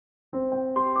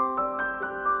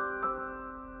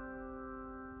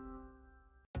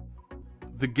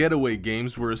The Getaway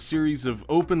games were a series of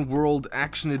open-world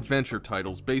action-adventure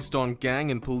titles based on gang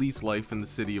and police life in the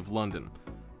city of London.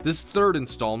 This third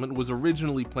installment was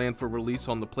originally planned for release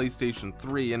on the PlayStation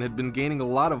 3 and had been gaining a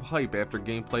lot of hype after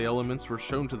gameplay elements were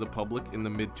shown to the public in the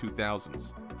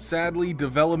mid-2000s. Sadly,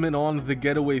 development on The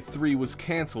Getaway 3 was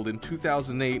cancelled in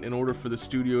 2008 in order for the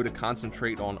studio to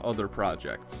concentrate on other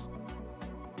projects.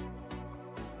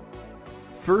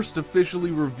 First officially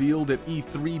revealed at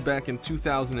E3 back in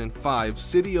 2005,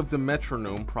 City of the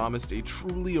Metronome promised a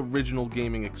truly original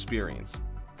gaming experience.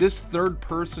 This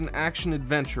third-person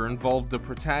action-adventure involved the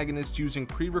protagonist using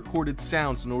pre-recorded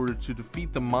sounds in order to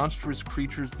defeat the monstrous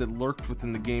creatures that lurked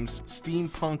within the game's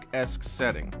steampunk-esque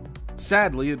setting.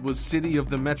 Sadly, it was City of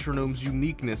the Metronome's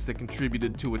uniqueness that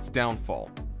contributed to its downfall.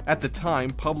 At the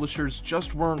time, publishers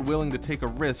just weren't willing to take a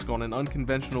risk on an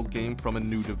unconventional game from a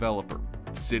new developer.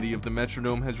 City of the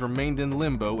Metronome has remained in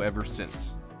limbo ever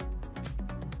since.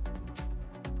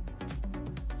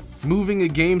 Moving a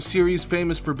game series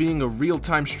famous for being a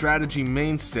real-time strategy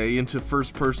mainstay into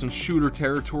first-person shooter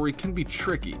territory can be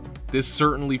tricky. This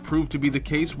certainly proved to be the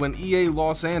case when EA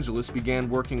Los Angeles began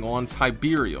working on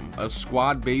Tiberium, a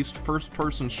squad-based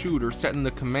first-person shooter set in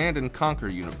the Command & Conquer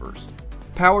universe.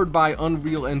 Powered by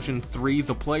Unreal Engine 3,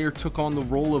 the player took on the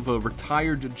role of a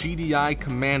retired GDI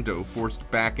commando forced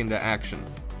back into action.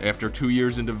 After 2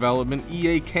 years in development,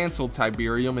 EA cancelled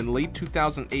Tiberium in late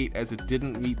 2008 as it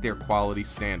didn't meet their quality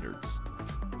standards.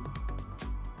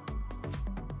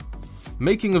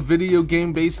 Making a video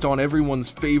game based on everyone's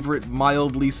favorite,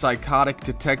 mildly psychotic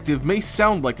detective may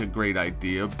sound like a great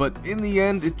idea, but in the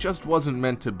end, it just wasn't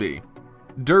meant to be.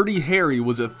 Dirty Harry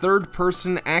was a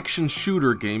third-person action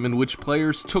shooter game in which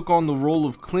players took on the role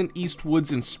of Clint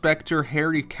Eastwood's Inspector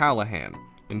Harry Callahan.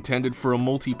 Intended for a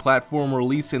multi-platform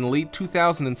release in late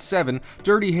 2007,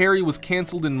 Dirty Harry was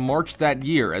cancelled in March that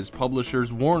year as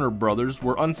publishers Warner Brothers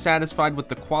were unsatisfied with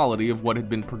the quality of what had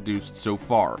been produced so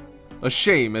far. A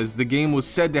shame, as the game was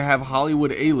said to have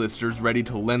Hollywood A-listers ready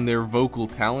to lend their vocal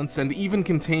talents and even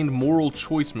contained moral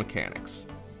choice mechanics.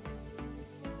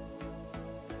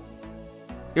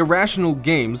 Irrational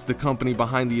Games, the company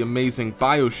behind the amazing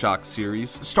BioShock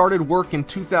series, started work in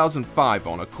 2005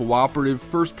 on a cooperative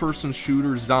first-person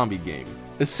shooter zombie game.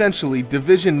 Essentially,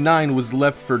 Division 9 was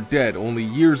left for dead only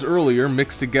years earlier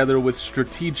mixed together with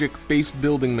strategic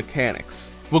base-building mechanics.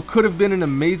 What could have been an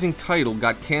amazing title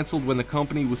got cancelled when the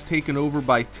company was taken over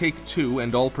by Take-Two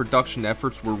and all production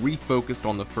efforts were refocused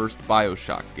on the first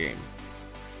BioShock game.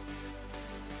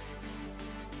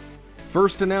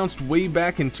 First announced way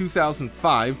back in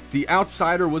 2005, The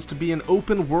Outsider was to be an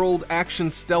open-world action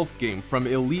stealth game from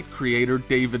Elite creator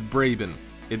David Braben.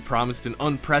 It promised an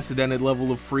unprecedented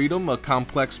level of freedom, a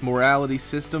complex morality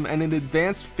system, and an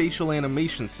advanced facial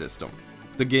animation system.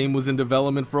 The game was in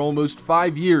development for almost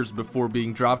 5 years before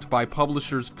being dropped by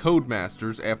publishers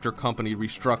Codemasters after company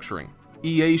restructuring.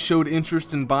 EA showed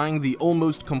interest in buying the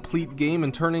almost complete game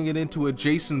and turning it into a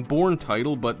Jason Bourne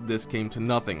title, but this came to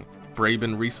nothing.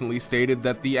 Braben recently stated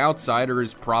that The Outsider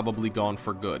is probably gone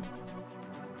for good.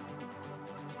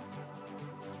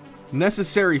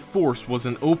 Necessary Force was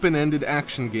an open-ended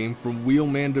action game from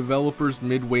Wheelman developers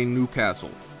Midway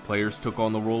Newcastle. Players took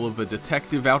on the role of a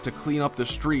detective out to clean up the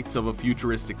streets of a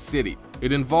futuristic city.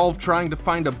 It involved trying to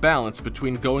find a balance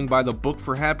between going by the book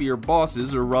for happier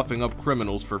bosses or roughing up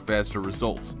criminals for faster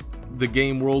results. The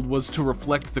game world was to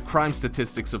reflect the crime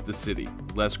statistics of the city.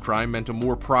 Less crime meant a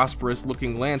more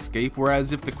prosperous-looking landscape,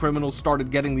 whereas if the criminals started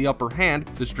getting the upper hand,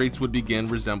 the streets would begin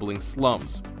resembling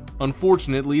slums.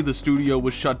 Unfortunately, the studio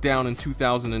was shut down in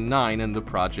 2009 and the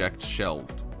project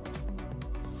shelved.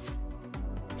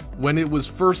 When it was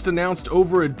first announced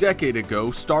over a decade ago,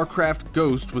 StarCraft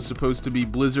Ghost was supposed to be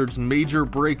Blizzard's major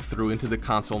breakthrough into the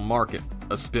console market.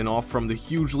 A spin-off from the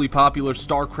hugely popular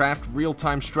StarCraft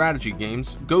real-time strategy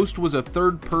games, Ghost was a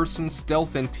third-person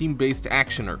stealth and team-based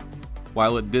actioner.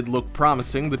 While it did look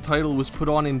promising, the title was put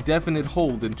on indefinite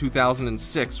hold in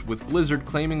 2006, with Blizzard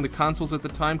claiming the consoles at the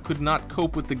time could not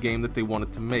cope with the game that they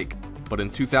wanted to make. But in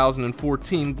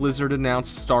 2014, Blizzard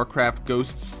announced StarCraft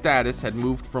Ghost's status had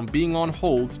moved from being on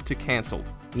hold to cancelled.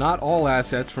 Not all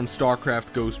assets from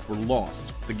StarCraft Ghost were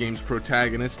lost. The game's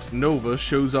protagonist, Nova,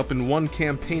 shows up in one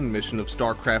campaign mission of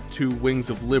StarCraft II Wings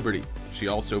of Liberty. She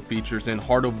also features in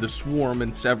Heart of the Swarm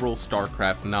and several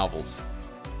StarCraft novels.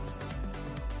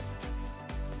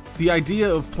 The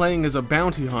idea of playing as a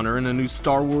bounty hunter in a new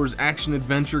Star Wars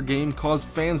action-adventure game caused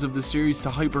fans of the series to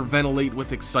hyperventilate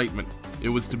with excitement. It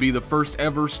was to be the first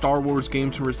ever Star Wars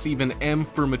game to receive an M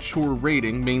for mature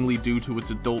rating, mainly due to its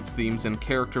adult themes and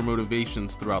character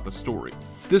motivations throughout the story.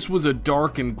 This was a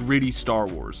dark and gritty Star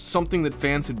Wars, something that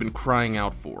fans had been crying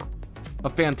out for. A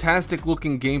fantastic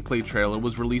looking gameplay trailer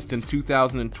was released in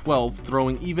 2012,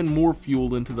 throwing even more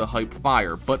fuel into the hype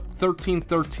fire, but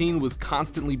 1313 was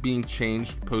constantly being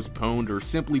changed, postponed, or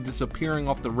simply disappearing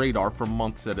off the radar for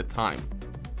months at a time.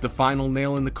 The final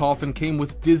nail in the coffin came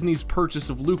with Disney's purchase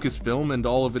of Lucasfilm, and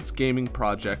all of its gaming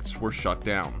projects were shut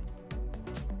down.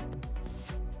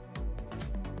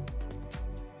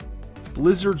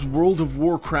 Blizzard's World of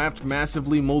Warcraft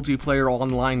massively multiplayer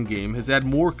online game has had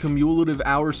more cumulative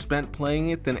hours spent playing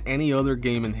it than any other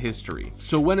game in history,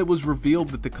 so when it was revealed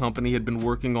that the company had been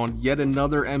working on yet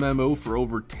another MMO for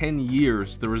over 10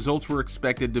 years, the results were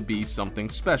expected to be something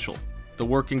special. The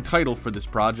working title for this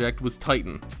project was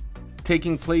Titan.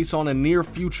 Taking place on a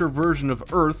near-future version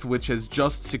of Earth, which has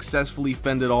just successfully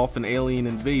fended off an alien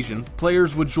invasion,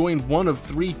 players would join one of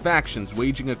 3 factions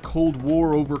waging a cold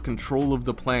war over control of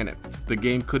the planet. The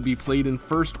game could be played in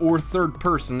first or third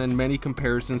person, and many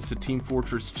comparisons to Team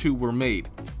Fortress 2 were made.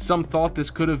 Some thought this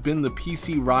could have been the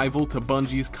PC rival to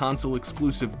Bungie's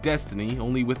console-exclusive Destiny,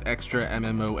 only with extra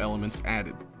MMO elements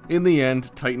added. In the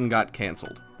end, Titan got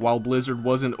cancelled. While Blizzard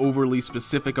wasn't overly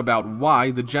specific about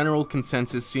why, the general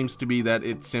consensus seems to be that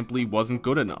it simply wasn't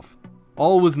good enough.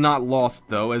 All was not lost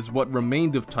though, as what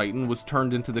remained of Titan was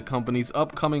turned into the company's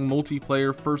upcoming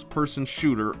multiplayer first-person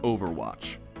shooter,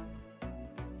 Overwatch.